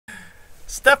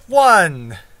Step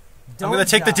 1. Don't I'm gonna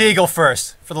take die. the deagle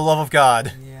first, for the love of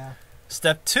God. Yeah.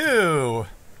 Step 2.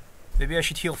 Maybe I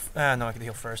should heal. No, I can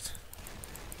heal first.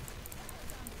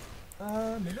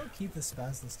 Maybe I'll keep the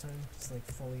spaz this time, just like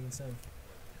fully instead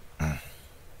of.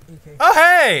 Okay. Oh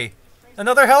hey!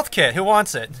 Another health kit. Who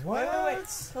wants it? What? Wait.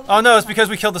 Oh no, it's because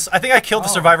we killed this. I think I killed the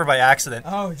survivor by accident.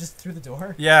 Oh, just through the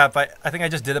door? Yeah, but I think I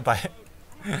just did it by.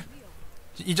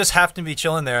 You just happened to be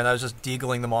chilling there, and I was just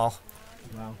deagling them all.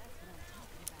 Wow.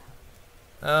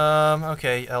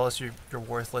 Okay, Ellis, you're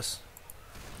worthless.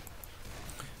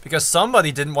 Because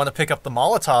somebody didn't want to pick up the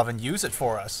Molotov and use it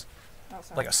for us. Oh,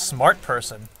 sorry. Like a smart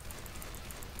person.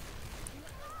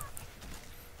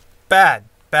 Bad.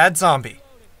 Bad zombie.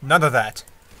 None of that.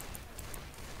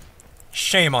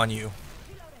 Shame on you.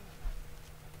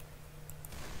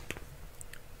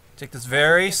 Take this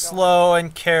very slow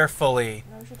and carefully.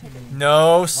 No, we should take it.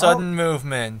 No sudden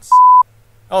movements.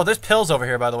 Oh, there's pills over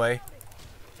here, by the way.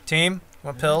 Team,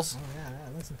 want pills? Oh yeah,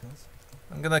 I like some pills.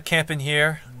 I'm gonna camp in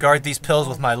here, guard these pills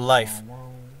with my life.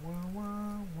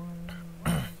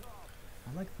 I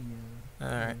like the.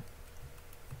 Alright.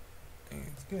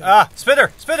 It's good. Ah!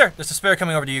 Spitter! Spitter! There's a spitter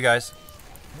coming over to you guys.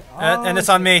 And it's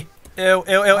on me. Ew, ew,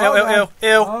 ew, ew, ew, ew,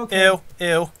 ew, Okay. ew,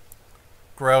 ew.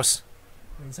 Gross.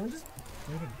 Wait, did someone just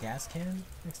throw a gas can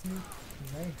next to me?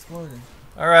 Because I exploded.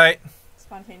 Alright.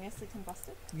 Spontaneously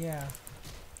combusted. Yeah.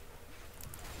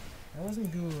 That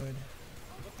wasn't good.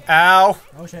 Ow.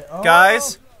 Oh shit. Oh.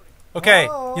 Guys? Okay,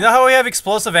 Oh. you know how we have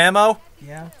explosive ammo?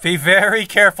 Yeah. Be very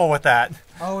careful with that.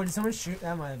 Oh, did someone shoot?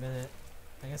 That might have been it.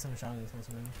 I guess someone shot me. This must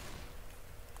have been.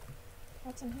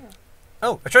 What's in here?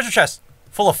 Oh, a treasure chest.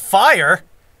 Full of fire,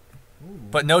 Ooh.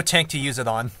 but no tank to use it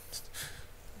on.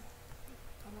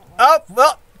 I don't like Oh,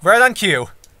 well, right on cue.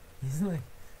 He's like,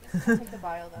 I'll take the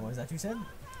bio then. what was that you said?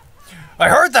 I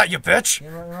heard that, you bitch! Yeah,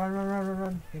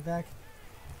 run. Get back.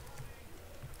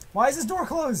 Why is this door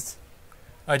closed?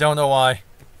 I don't know why.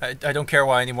 I don't care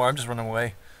why anymore. I'm just running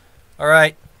away.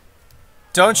 Alright.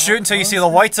 Don't shoot until you see the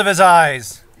whites of his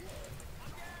eyes.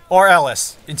 Or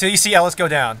Ellis. Until you see Ellis go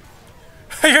down.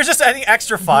 You're just adding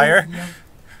extra fire. Yep.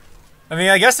 I mean,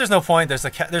 I guess there's no point.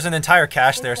 There's an entire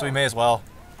cache there, so we may as well.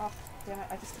 Oh, damn it,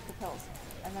 I just took the pills.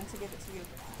 I meant to give it to you.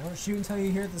 Don't shoot until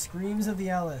you hear the screams of the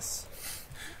Ellis.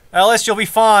 Ellis, you'll be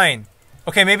fine.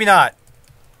 Okay, maybe not.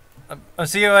 I'll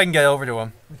see if I can get over to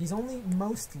him. Look, he's only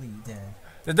mostly dead.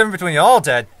 The difference between all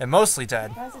dead and mostly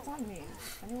dead. Guys, it's on me.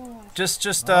 Anyone want Just,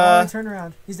 turn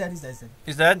around. He's dead.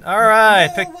 he's dead? Alright,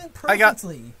 No, pick. it went I got.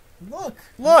 perfectly. Look,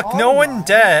 Look, no one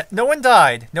dead. No one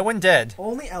died. No one dead.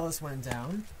 Only Ellis went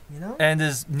down, you know? And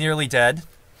is nearly dead.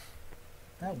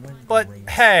 That went But great.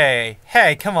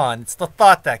 hey, come on. It's the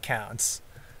thought that counts.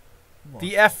 Look,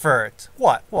 The effort.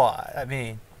 What? I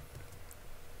mean,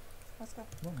 Let's go.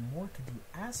 what more could you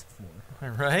ask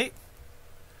for? right?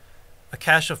 A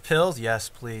cache of pills? Yes,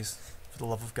 please. For the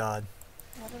love of God.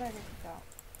 How did I get kicked out?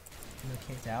 You got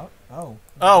kicked out? Oh.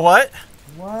 Oh, what?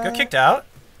 What? Got kicked out?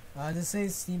 Did it say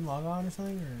Steam log on or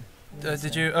something? Or what did it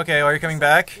Did say? you? Okay, are you coming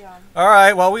back? Yeah.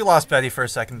 Alright, well, we lost Betty for a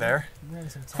second there. We're having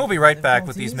some We'll be technical right back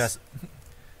with these difficulties.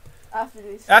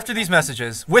 After these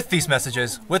messages. With these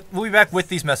messages. We'll be back with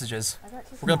these messages. I got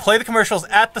kicked We're gonna out. play the commercials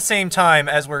at the same time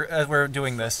as we're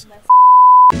doing this.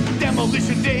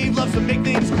 Demolition Dave loves to make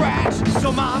things crash.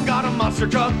 So mom got a monster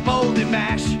truck, mold and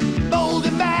mash. Mold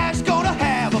and mash, gonna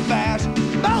have a bash.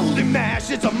 Mold and mash,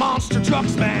 it's a monster truck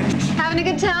smash. Having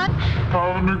a good time?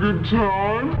 Having a good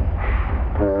time?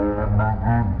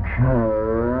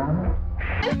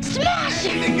 Smash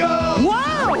it! Here we go!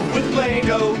 Whoa! With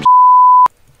Play-Doh.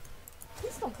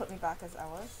 Please don't put me back as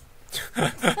Ellis.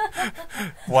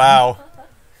 Wow.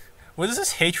 What is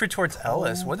this hatred towards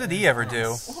Ellis? What did he ever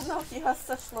do? Oh no, he has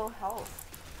such low health.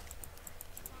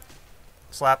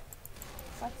 Slap.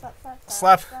 Slap, slap, slap,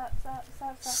 Slap. slap, slap,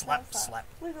 slap, Slap, slap.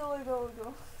 Wiggle, wiggle,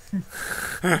 wiggle.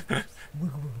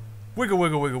 Wiggle,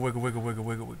 wiggle, wiggle, wiggle, wiggle, wiggle,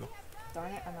 wiggle, wiggle.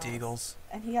 Darn it, I'm Ellis. Deagles.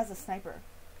 And he has a sniper.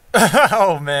 Oh,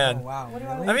 Oh man. wow. What do you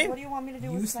really? want? I mean- what do you want me to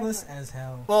do with Useless sniper? as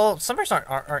hell. Well, snipers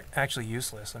aren't actually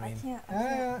useless. I I mean. can't. I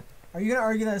can't. Are you gonna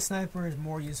argue that a sniper is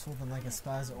more useful than like a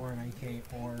spaz or an AK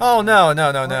or? Oh, no. or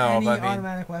But any I mean.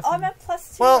 automatic weapon? Oh, I'm at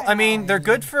 +2. Well, right I mean, now. they're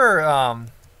good for,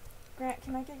 Grant,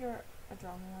 can I get your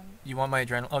adrenaline? You want my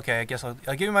adrenaline? Okay, I guess I'll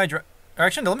give you my adrenaline.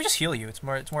 Actually, no, let me just heal you. It's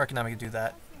more economic to do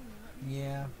that.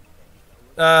 Yeah.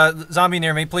 Zombie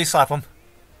near me. Please slap him.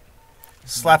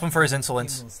 Slap him for his Give him a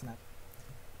insolence. little slap.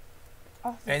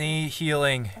 Oh, Any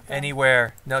healing, Okay.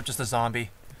 anywhere. No, just a zombie.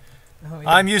 Oh, yeah.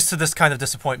 I'm used to this kind of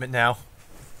disappointment now.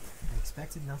 I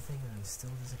expected nothing and I'm still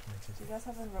disappointed. do you guys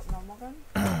have a normal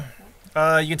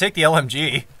gun? You can take the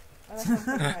LMG. Oh, that's what I'm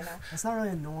thinking right now. That's not really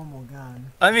a normal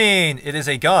gun. I mean, it is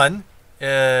a gun.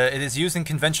 It is used in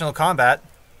conventional combat.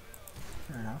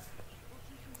 Fair enough.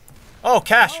 Oh,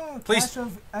 Cash! Oh, Please. Cash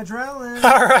of adrenaline.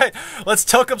 Alright, let's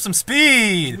toke up some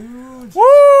speed! Dude, Woo!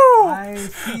 I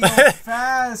feel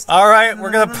fast. Alright,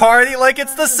 we're gonna party like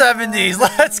it's the 70s.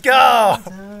 Let's go!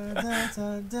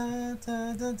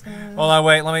 Hold on,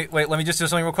 wait, let me just do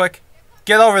something real quick.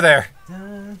 Get over there.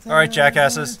 Alright,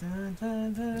 jackasses.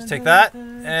 Just take that,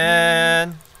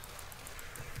 and...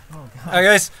 Oh, Alright,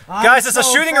 guys, it's a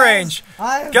shooting range!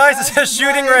 Guys, it's a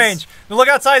shooting range! Look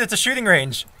outside, it's a shooting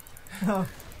range. Oh.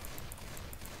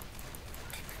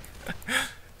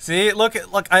 See, look,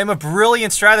 I'm a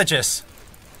brilliant strategist.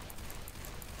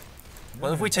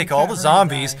 What if we take all the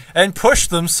zombies and push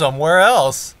them somewhere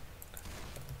else?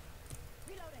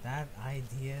 That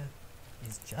idea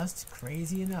is just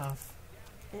crazy enough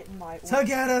It might to work.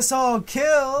 get us all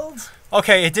killed.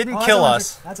 Okay, it didn't Oh, kill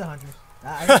that's us. 100.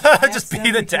 That's 100. I Just beat accidentally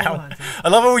it killed down. 100. I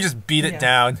love how we just beat it Yeah.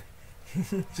 down.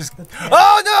 Just.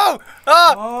 Oh no!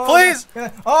 Ah, Oh, please,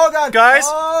 God. Oh god, guys,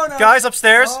 oh, no. guys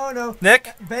upstairs. Oh no, Nick,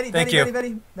 Betty, thank Betty, you.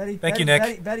 Betty, Thank you,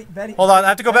 Betty, Nick. Betty, Hold on, I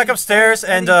have to go back Betty, upstairs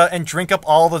Betty. and drink up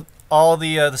all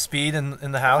the speed in the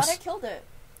I thought I house. killed it.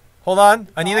 Hold on,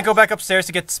 I need to go back upstairs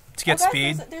to get Oh, guys,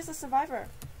 speed. There's a survivor.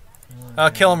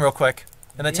 Kill him real quick,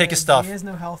 and then take his stuff. He has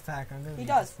no health pack. I'm gonna He be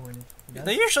does. disappointed. He does?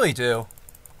 They usually do.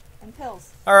 And pills.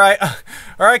 All right,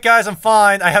 guys, I'm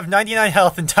fine. I have 99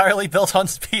 health, entirely built on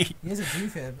speed. He has a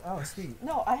defib. Oh, sweet.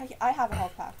 No, I have a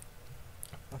health pack.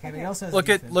 Okay, but he also has Look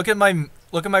a at defib.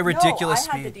 look at my ridiculous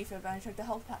no, I had speed. the defib and I took the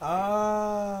health pack.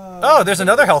 Oh, there's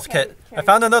another health kit. I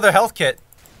found another health kit.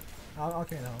 I'll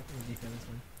carry the defib. That's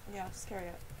fine. Yeah, just carry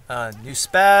it. New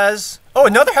spaz. Oh,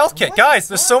 another health kit, What? guys.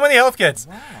 There's so many health kits.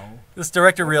 Wow. This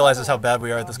director realizes how bad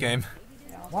we are at this game.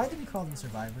 Yeah. Why did we call them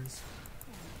survivors?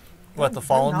 What, the They're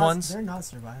fallen not- ones? They're not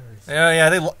survivors.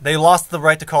 Yeah, they lost the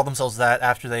right to call themselves that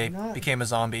after they Not- became a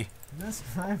zombie. They're not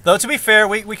survivors. Though to be fair,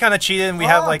 we kind of cheated and we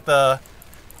have Oh! like the.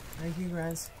 Thank you,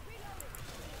 Grants.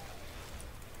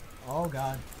 Oh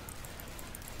god.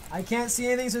 I can't see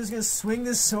anything, so I'm just gonna swing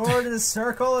this sword in a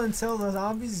circle until the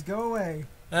zombies go away.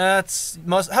 That's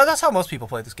how most people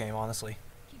play this game, honestly.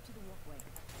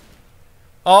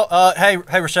 Oh, hey,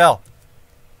 Rochelle.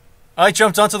 I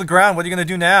jumped onto the ground. What are you gonna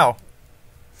do now?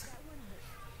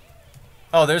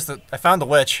 Oh, I found the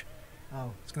witch.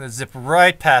 Oh. It's gonna zip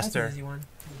right past That's an her. easy one.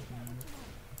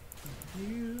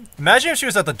 Imagine if she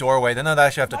was at the doorway. Then I'd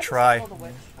actually have to Might just try. kill the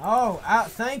witch. Oh,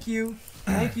 thank you.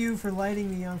 Thank you for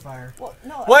lighting me on fire. Well,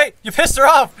 no. Wait, you pissed her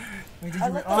off. Wait, did I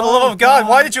you lit For the love of God,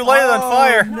 why did you light it on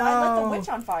fire? No, I lit the No. witch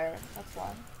on fire. That's why.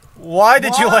 Why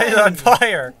did you light it on Why?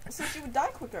 fire? So she would die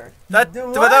quicker. But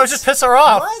What? that would just piss her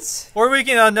off. What? Or we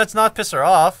can let's not piss her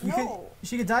off. You could, No.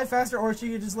 she could die faster, or she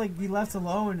could just like be left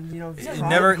alone and Yeah, try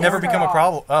Never to never kill her. become a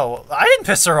problem. Oh, I didn't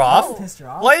piss her I off. pissed her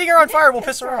off. Lighting her on Nick fire will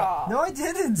pissed piss her off. No, I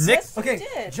didn't. Nick- Yes, you Okay,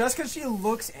 did. just because she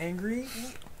looks angry.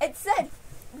 It said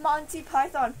Monty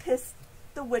Python pissed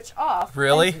the witch off.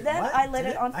 Really? And then What? I lit Did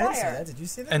it on I didn't see fire. that. Did you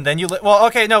see that? And then you lit. Well,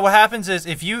 okay, no. What happens is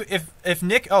if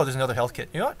Nick. Oh, there's another health kit.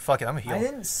 You know what? Fuck it. I'm a I heal.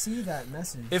 didn't see that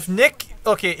message. If Nick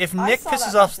saw pisses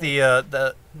that off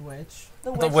message. Which?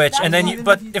 the witch, and then that's you. Even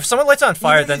But if you- if someone lights on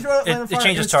fire, Even then if you throw it on it fire,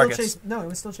 changes would still targets. chase- no, it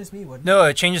would still chase me, wouldn't it? No,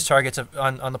 it changes targets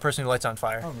on the person who lights on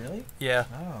fire. Oh, really? Yeah.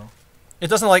 Oh. It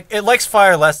doesn't it likes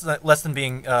fire less than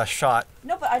being shot.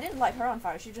 No, but I didn't light her on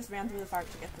fire. She just ran through the fire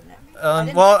to get the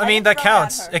Nick. Well, I mean didn't that throw it at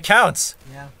counts. her. It counts.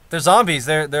 Yeah. They're zombies.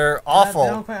 They're They don't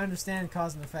awful. quite understand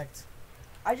cause and effect.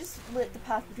 I just lit the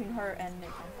path between her and Nick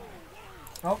on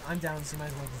fire. Oh, I'm down, so you might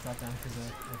as well just drop down because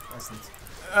I slipped.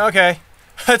 Okay,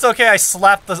 it's okay.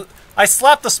 I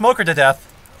slapped the smoker to death.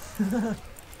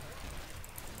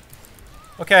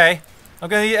 Okay, I'm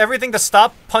gonna need everything to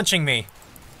stop punching me.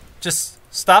 Just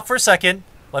stop for a second.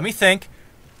 Let me think.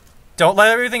 Don't light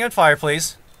everything on fire,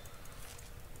 please.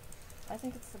 I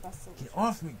think it's the best solution. Get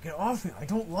off me! Get off me! I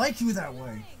don't like you that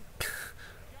way.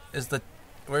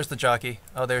 Where's the jockey?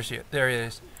 Oh, there he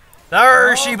is.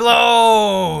 There she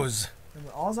blows.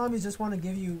 Remember, all zombies just want to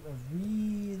give you a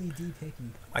really deep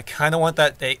hickey. I kind of want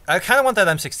that. I kind of want that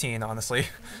M16, honestly. You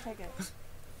can take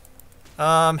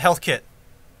it. Health kit.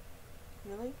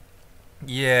 Really?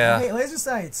 Yeah. Hey, laser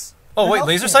sights. Oh A wait, health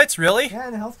laser kit. sights, really? Yeah,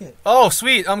 and a health kit. Oh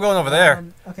sweet, I'm going over there.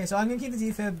 Okay, so I'm gonna keep the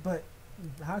defib, but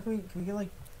how can we get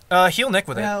like? Heal Nick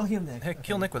with it. Yeah, I'll heal Nick. Heck, Okay.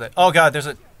 kill Nick with it. Oh god, there's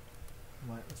a.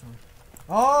 What? What's wrong?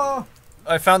 Oh!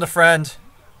 I found a friend.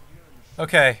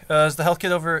 Okay, is the health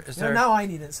kit over? Is No, there? now I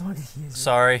need it, so I'm gonna use it.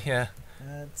 Sorry, yeah.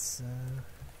 That's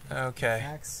Okay.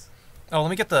 facts. Oh, let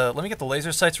me get the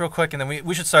laser sights real quick, and then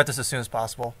we should start this as soon as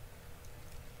possible.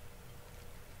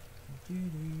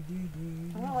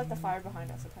 I'm gonna light the fire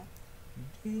behind us, okay?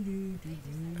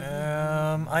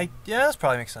 Yeah, this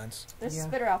probably makes sense. There's Yeah. a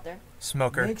spitter out there,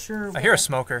 Smoker. Make sure. I hear a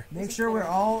smoker. Make sure we're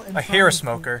all. I hear a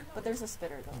smoker. but there's a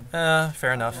spitter though.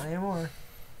 Fair enough. Not anymore.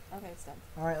 Okay, it's done.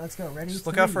 All right, let's go. Ready? Just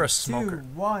look out for a 3, smoker. 2,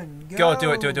 1, go.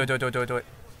 Go, do it.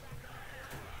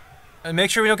 And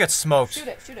make sure we don't get smoked. Shoot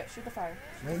it, shoot the fire.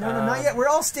 Wait, no, not yet. We're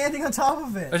all standing on top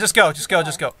of it. Just go.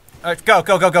 Alright, go.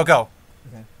 Okay.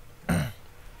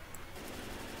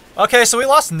 Okay, so we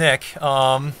lost Nick.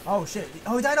 Oh shit!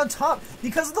 Oh, he died on top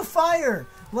because of the fire.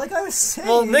 Like I was saying.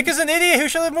 Well, Nick is an idiot who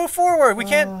should have moved forward. We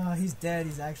can't. He's dead.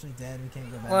 He's actually dead. We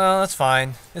can't go back. Well, that's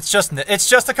fine. It's just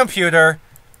a computer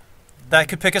that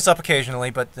could pick us up occasionally,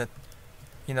 but that,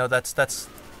 you know, that's.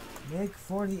 Make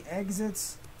for the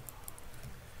exits.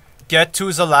 Get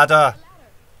to the ladder,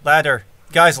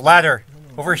 guys, ladder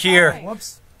over here.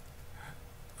 Whoops.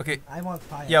 Okay. I walked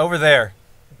by. Yeah, over there.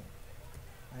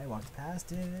 I walked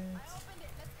past it.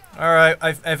 All right,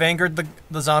 I've angered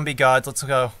the zombie gods. Let's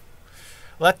go.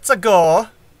 Let's go.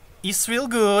 He's real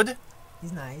good.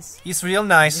 He's nice. He's real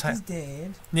nice. Nick is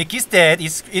dead. Nick is dead.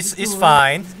 He's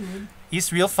fine. He's good.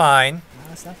 He's real fine.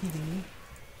 Stop hitting me.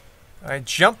 Alright,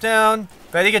 jump down.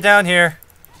 Betty, get down here.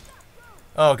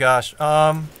 Oh gosh.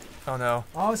 Oh no.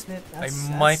 Oh, spit. That's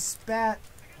spat.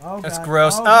 Oh god. That's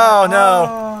gross. Oh, oh no.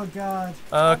 Oh god.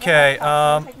 Okay.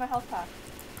 Take my health pack.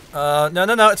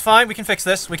 No. It's fine. We can fix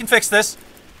this. We can fix this.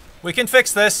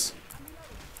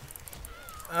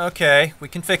 Okay, we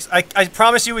can fix. I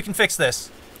promise you, we can fix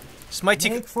this. This might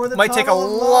take a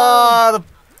lot of.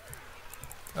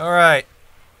 All right.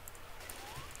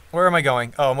 Where am I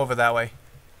going? Oh, I'm over that way.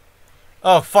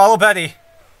 Oh, follow Betty.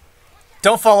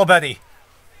 Don't follow Betty.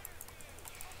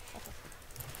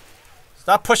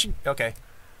 Stop pushing. Okay.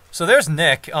 So there's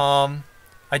Nick. I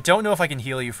don't know if I can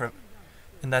heal you from.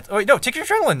 In that. Oh wait, no. Take your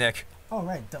adrenaline, Nick. Oh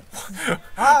right.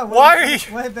 Why are you?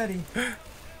 Why, Betty?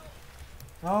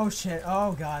 Oh shit.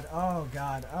 Oh god. Oh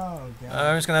god. Oh god.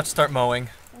 I'm just gonna have to start mowing.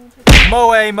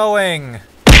 Mowing.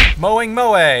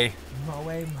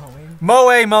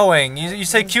 You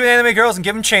say cute anime girls and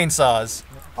give them chainsaws.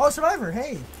 Oh, Survivor.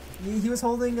 Hey. He was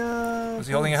holding Was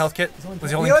he holding a health kit? He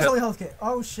was holding a health kit.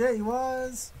 Oh shit, he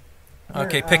was.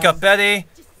 Okay, pick up Betty.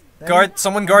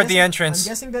 Someone guard the entrance.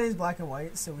 I'm guessing Betty's black and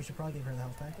white, so we should probably give her the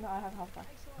health pack. No, I have health pack.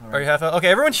 Or you have okay,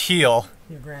 everyone heal.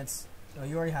 Here, Grants. Oh,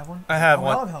 you already have one? I have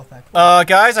one. one. I have health pack.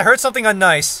 Guys, I heard something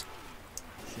unnice.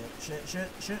 Shit.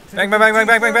 Bang.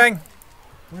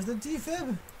 Where's the defib?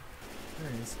 There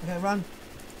it is. Okay, run.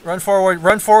 Run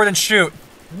forward and shoot.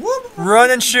 Whoop. Run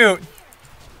and shoot.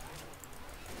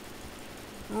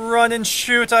 Run and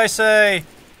shoot, I say.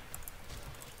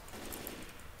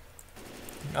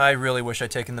 I really wish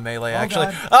I'd taken the melee, actually.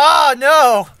 God. Ah,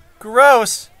 no!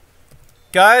 Gross!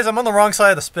 Guys, I'm on the wrong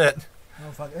side of the spit.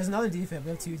 Oh, fuck. There's another defib.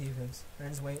 We have 2 defibs.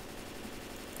 Alright, just wait.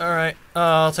 Alright.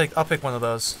 I'll pick one of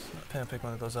those. I'll pick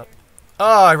one of those up.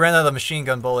 Oh, I ran out of the machine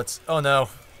gun bullets. Oh, no.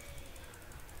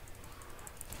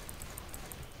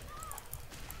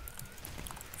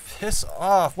 Piss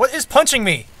off. What is punching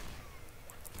me?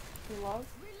 You love?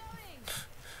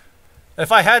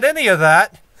 If I had any of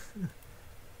that...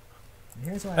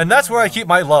 And that's where I keep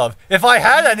my love. If I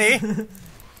had any...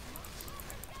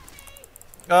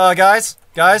 guys,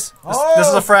 this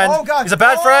is a friend. Oh, God. He's a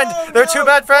bad friend. There are 2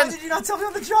 bad friends. Why did you not tell me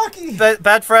on the jockey?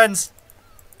 Bad friends.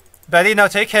 Betty, now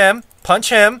take him. Punch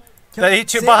him. Betty,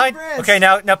 2 behind. Okay,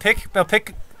 now pick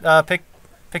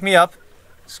me up.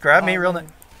 Just grab me real nice.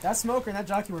 That smoker and that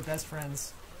jockey were best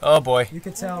friends. Oh boy. You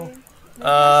could tell.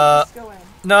 No,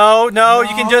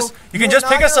 you can just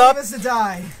pick us up. Us to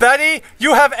die. Betty,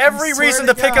 you have every reason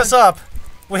to pick us up.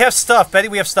 We have stuff, Betty.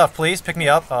 We have stuff. Please pick me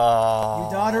up. Oh.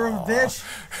 You daughter of a bitch.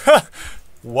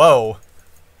 Whoa.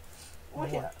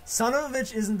 Son of a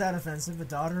bitch isn't that offensive, but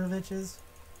daughter of a bitch is.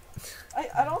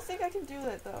 I don't think I can do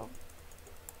that though.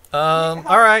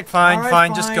 Alright,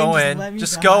 fine, just go in.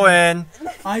 Just go in.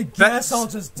 I guess I'll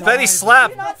just die. Betty, slap!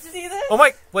 Did you not see this? Oh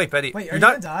my, wait, Betty. Wait, you're you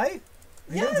not gonna die?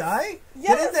 Are you Yes. gonna die? Yes.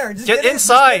 Get in there. Just Get in.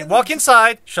 inside. Walk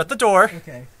inside. Shut the door.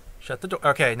 Okay. Shut the door.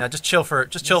 Okay, now just chill for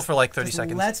like 30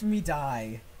 seconds. Let me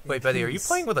die. Wait, Betty, are you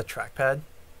playing with a trackpad?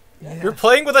 Yeah. You're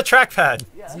playing with a trackpad.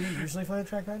 Yeah. Do you usually play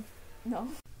with a trackpad? No.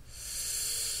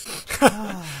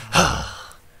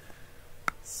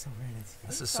 So random.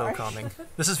 This is so calming.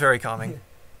 This is very calming.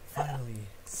 Finally,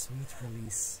 sweet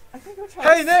release. I think I'm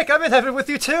trying. Hey Nick, I'm in heaven with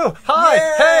you too. Hi.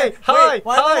 Yeah! Hey. Hi. Wait,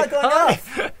 why am I not going hi.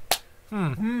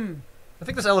 I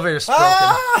think this elevator's broken.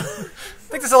 Ah! I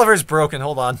think this elevator's broken.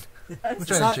 Hold on. I'm It's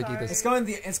trying not- to jiggy this. It's going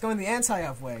the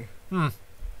anti-up way. The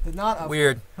not up.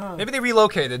 Weird. Huh. Maybe they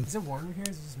relocated. Is it warmer here? Or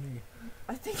is it just me?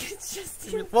 I think it's just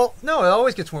you. Well, no, it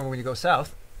always gets warmer when you go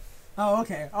south. Oh,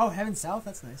 okay. Oh, Heaven South?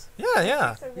 That's nice. Yeah,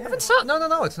 yeah. Yeah. Heaven South?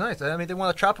 No, it's nice. I mean, they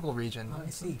want a tropical region. Oh, I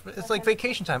see. It's like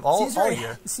vacation time all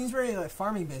year. It seems very like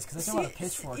farming based because I see a lot of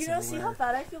pitchforks You know, see how everywhere.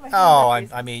 bad I feel? My Oh, hand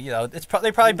I mean, you know, they're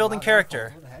probably building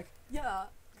character. What the heck? Yeah,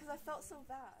 because I felt so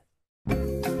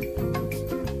bad.